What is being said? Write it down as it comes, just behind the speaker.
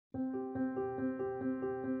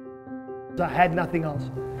I had nothing else.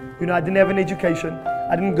 You know, I didn't have an education.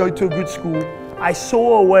 I didn't go to a good school. I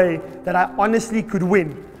saw a way that I honestly could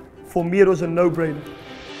win. For me, it was a no-brainer.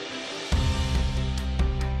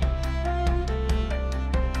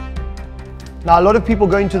 Now, a lot of people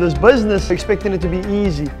go into this business expecting it to be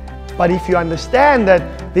easy. But if you understand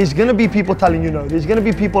that there's going to be people telling you no, there's going to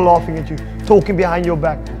be people laughing at you, talking behind your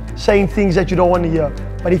back, saying things that you don't want to hear.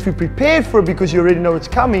 But if you're prepared for it because you already know it's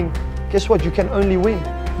coming, guess what? You can only win.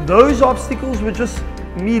 Those obstacles were just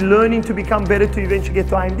me learning to become better to eventually get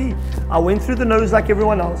to IMD. I went through the nose like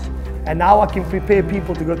everyone else, and now I can prepare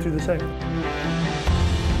people to go through the same.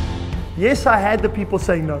 Yes, I had the people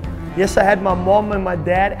saying no. Yes, I had my mom and my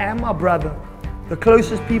dad and my brother. The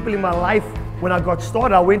closest people in my life when I got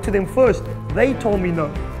started, I went to them first. They told me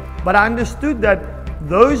no. But I understood that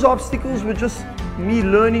those obstacles were just me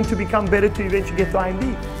learning to become better to eventually get to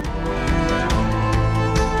IMD.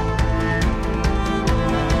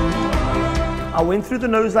 I went through the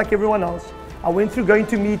nose like everyone else. I went through going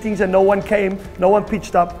to meetings and no one came, no one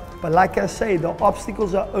pitched up. But like I say, the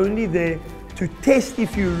obstacles are only there to test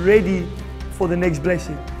if you're ready for the next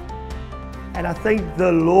blessing. And I thank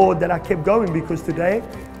the Lord that I kept going, because today,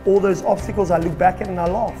 all those obstacles I look back at and I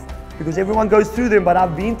laugh. Because everyone goes through them, but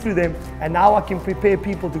I've been through them, and now I can prepare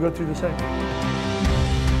people to go through the same.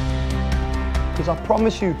 Because I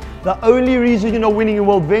promise you, the only reason you're not winning in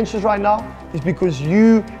World Ventures right now is because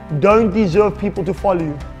you don't deserve people to follow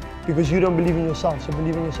you. Because you don't believe in yourself, so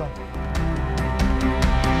believe in yourself.